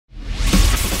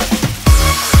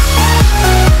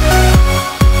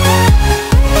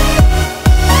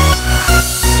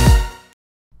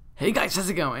Hey guys, how's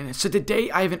it going? So today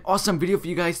I have an awesome video for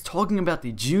you guys talking about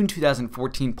the June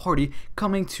 2014 party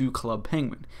coming to Club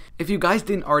Penguin. If you guys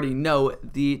didn't already know,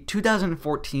 the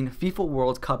 2014 FIFA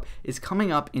World Cup is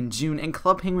coming up in June, and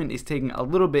Club Penguin is taking a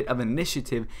little bit of an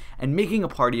initiative and making a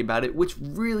party about it, which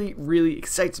really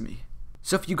excites me.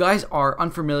 So if you guys are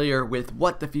unfamiliar with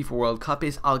what the FIFA World Cup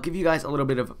is, I'll give you guys a little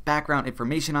bit of background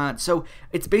information on it. So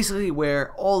it's basically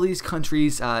where all these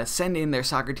countries send in their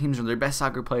soccer teams or their best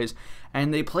soccer players,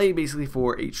 and they play basically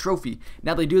for a trophy.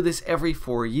 Now they do this every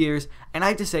 4 years, and I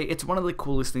have to say it's one of the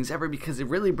coolest things ever because it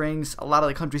really brings a lot of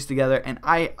the countries together, and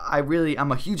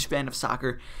I'm a huge fan of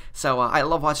soccer, so I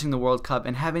love watching the World Cup,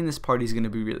 and having this party is going to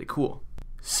be really cool.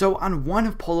 So on one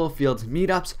of Polo Field's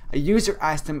meetups, a user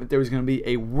asked him if there was going to be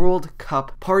a World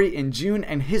Cup party in June,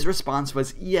 and his response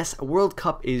was, yes, a World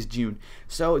Cup is June.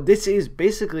 So this is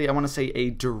basically, I want to say, a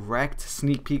direct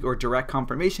sneak peek or direct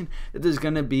confirmation that there's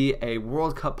going to be a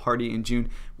World Cup party in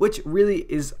June, which really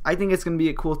is, I think it's going to be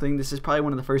a cool thing. This is probably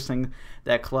one of the first things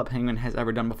that Club Penguin has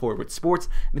ever done before with sports,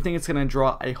 and I think it's going to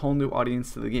draw a whole new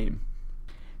audience to the game.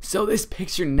 So this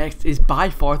picture next is by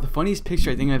far the funniest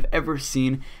picture I think I've ever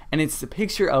seen, and it's the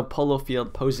picture of Polo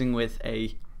Field posing with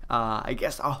a, I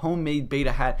guess a homemade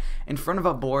beta hat in front of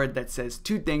a board that says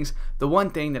two things. The one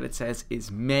thing that it says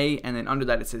is May, and then under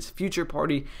that it says Future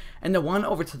Party, and the one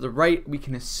over to the right we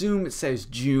can assume it says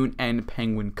June and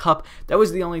Penguin Cup. That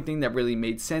was the only thing that really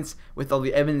made sense with all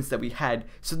the evidence that we had.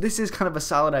 So this is kind of a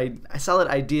solid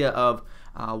idea of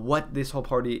what this whole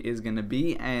party is going to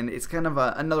be, and it's kind of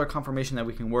another confirmation that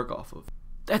we can work off of.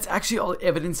 That's actually all the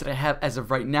evidence that I have as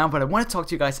of right now, but I want to talk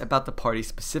to you guys about the party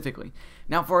specifically.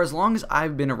 Now, for as long as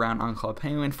I've been around on Club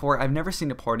Penguin I've never seen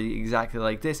a party exactly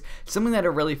like this, something that it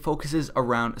really focuses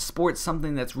around sports,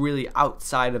 something that's really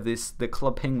outside of the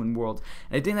Club Penguin world,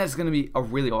 and I think that's going to be a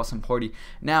really awesome party.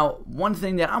 Now, one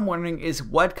thing that I'm wondering is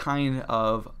what kind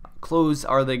of clothes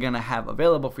are they going to have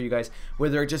available for you guys,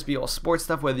 whether it just be all sports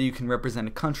stuff, whether you can represent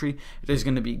a country, if there's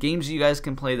going to be games you guys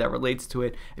can play that relates to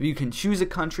it, if you can choose a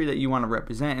country that you want to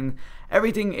represent, and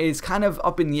everything is kind of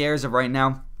up in the air as of right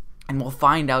now, and we'll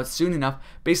find out soon enough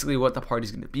basically what the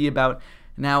party's going to be about.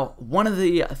 Now, one of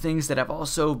the things that I've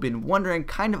also been wondering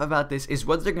kind of about this is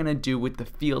what they're going to do with the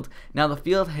field. Now, the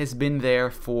field has been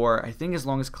there for, I think, as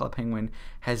long as Club Penguin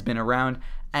has been around,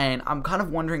 and I'm kind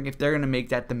of wondering if they're going to make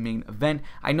that the main event.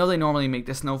 I know they normally make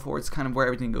the snow fort, it's kind of where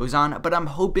everything goes on, but I'm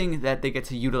hoping that they get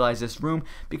to utilize this room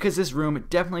because this room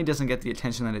definitely doesn't get the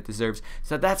attention that it deserves.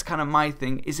 So that's kind of my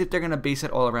thing, is if they're going to base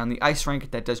it all around the ice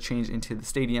rink that does change into the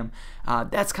stadium.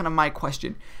 That's kind of my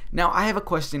question. Now, I have a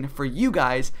question for you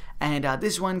guys, and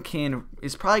this one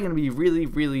is probably going to be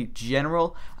really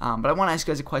general, but I want to ask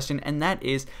you guys a question, and that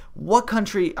is, what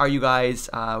country are you guys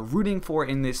rooting for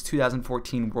in this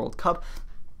 2014 World Cup?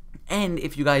 And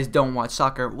if you guys don't watch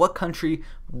soccer, what country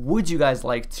would you guys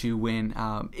like to win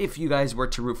if you guys were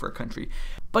to root for a country?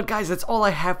 But guys, that's all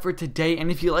I have for today,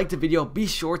 and if you liked the video, be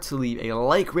sure to leave a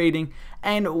like rating,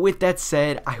 and with that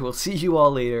said, I will see you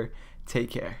all later. Take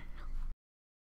care.